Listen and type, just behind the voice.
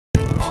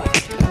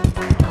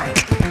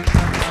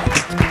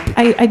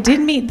I did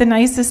meet the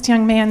nicest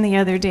young man the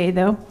other day,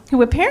 though,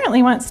 who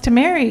apparently wants to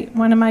marry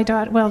one of my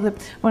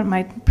one of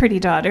my pretty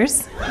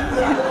daughters,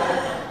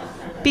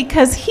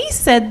 because he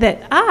said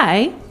that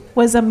I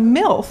was a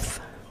MILF.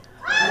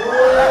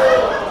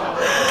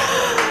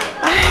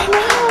 I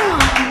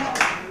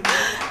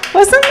know.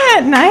 Wasn't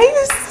that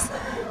nice?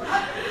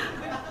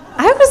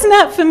 I was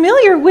not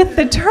familiar with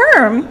the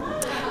term,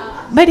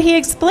 but he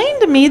explained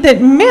to me that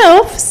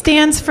MILF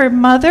stands for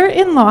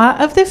Mother-in-Law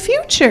of the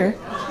Future.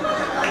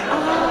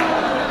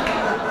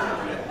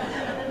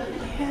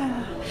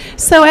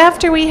 So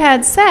after we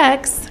had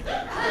sex,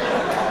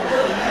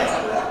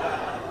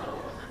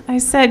 I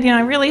said,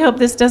 I really hope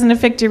this doesn't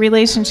affect your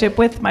relationship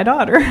with my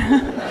daughter.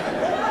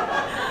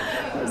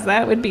 Because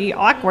that would be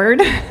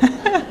awkward.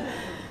 Yeah,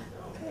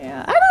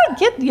 I don't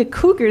get the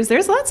cougars.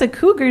 There's lots of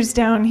cougars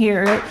down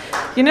here.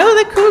 You know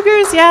the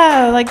cougars?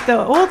 Yeah, like the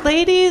old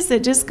ladies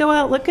that just go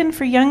out looking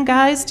for young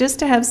guys just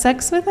to have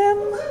sex with them.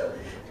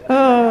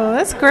 Oh,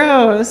 that's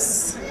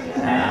gross.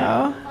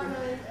 No.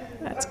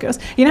 That's gross.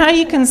 You know how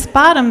you can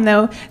spot them,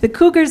 though? The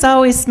cougars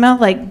always smell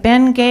like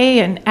Bengay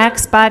and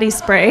Axe body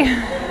spray.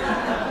 Yeah.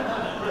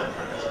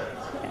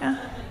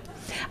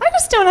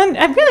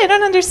 I really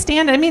don't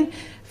understand. I mean,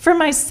 for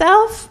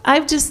myself,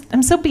 I'm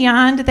so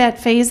beyond that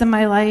phase of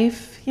my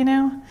life,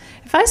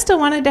 If I still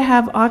wanted to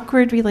have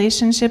awkward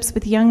relationships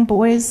with young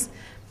boys,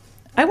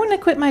 I wouldn't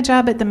have quit my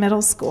job at the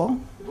middle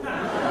school.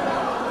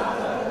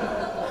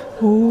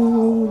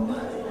 Ooh,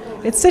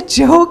 it's a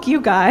joke, you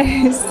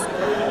guys.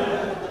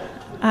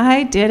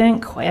 I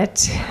didn't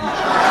quit. Yeah.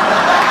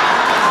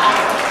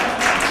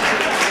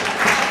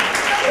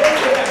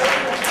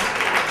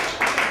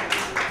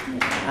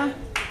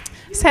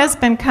 This has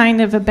been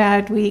kind of a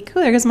bad week. Oh,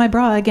 there goes my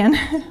bra again.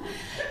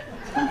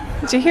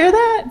 Did you hear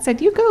that? It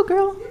said, "You go,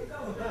 girl."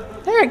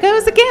 There it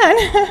goes again.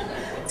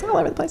 It's all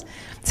over the place.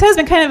 This has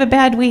been kind of a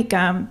bad week.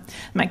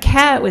 My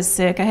cat was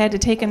sick. I had to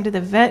take him to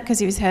the vet because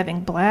he was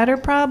having bladder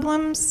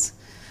problems.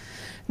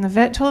 And the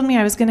vet told me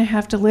I was going to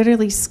have to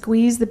literally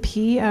squeeze the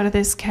pee out of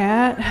this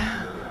cat.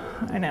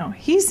 I know.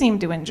 He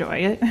seemed to enjoy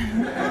it.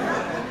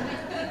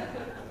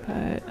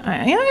 But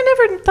I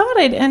never thought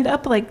I'd end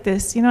up like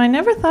this. I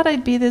never thought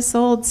I'd be this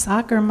old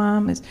soccer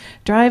mom who's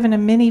driving a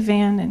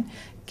minivan and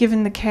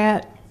giving the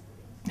cat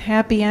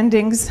happy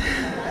endings.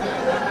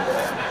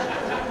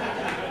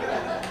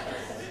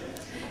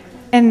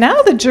 And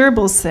now the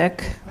gerbil's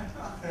sick.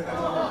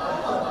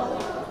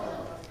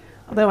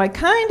 Although I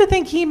kind of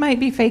think he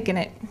might be faking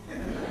it.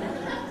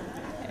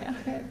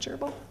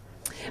 Gerbil.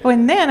 Oh,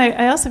 and then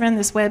I also ran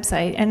this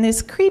website, and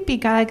this creepy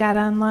guy got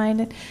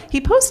online, and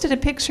he posted a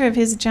picture of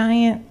his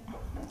giant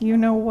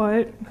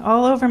you-know-what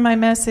all over my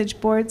message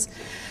boards.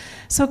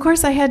 So, of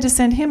course, I had to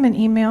send him an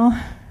email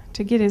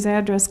to get his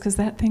address, because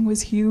that thing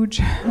was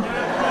huge.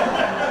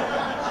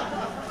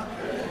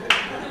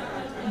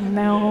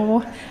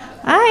 No.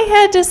 I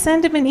had to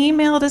send him an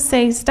email to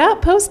say,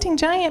 "Stop posting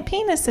giant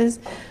penises."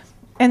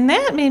 And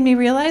that made me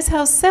realize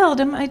how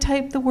seldom I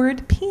type the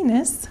word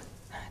penis,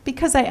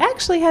 because I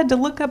actually had to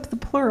look up the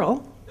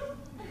plural.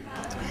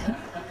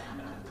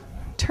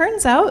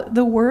 Turns out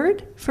the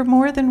word for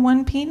more than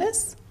one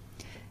penis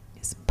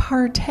is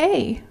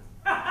partay.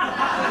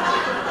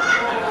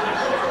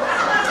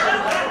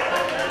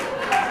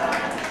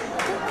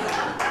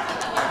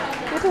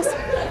 It is.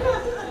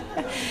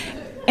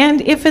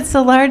 And if it's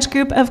a large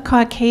group of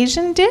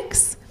Caucasian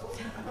dicks,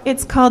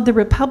 it's called the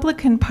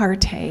Republican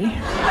partay.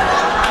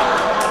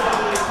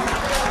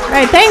 All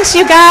right, thanks,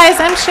 you guys.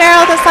 I'm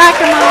Cheryl, the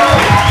soccer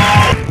mom.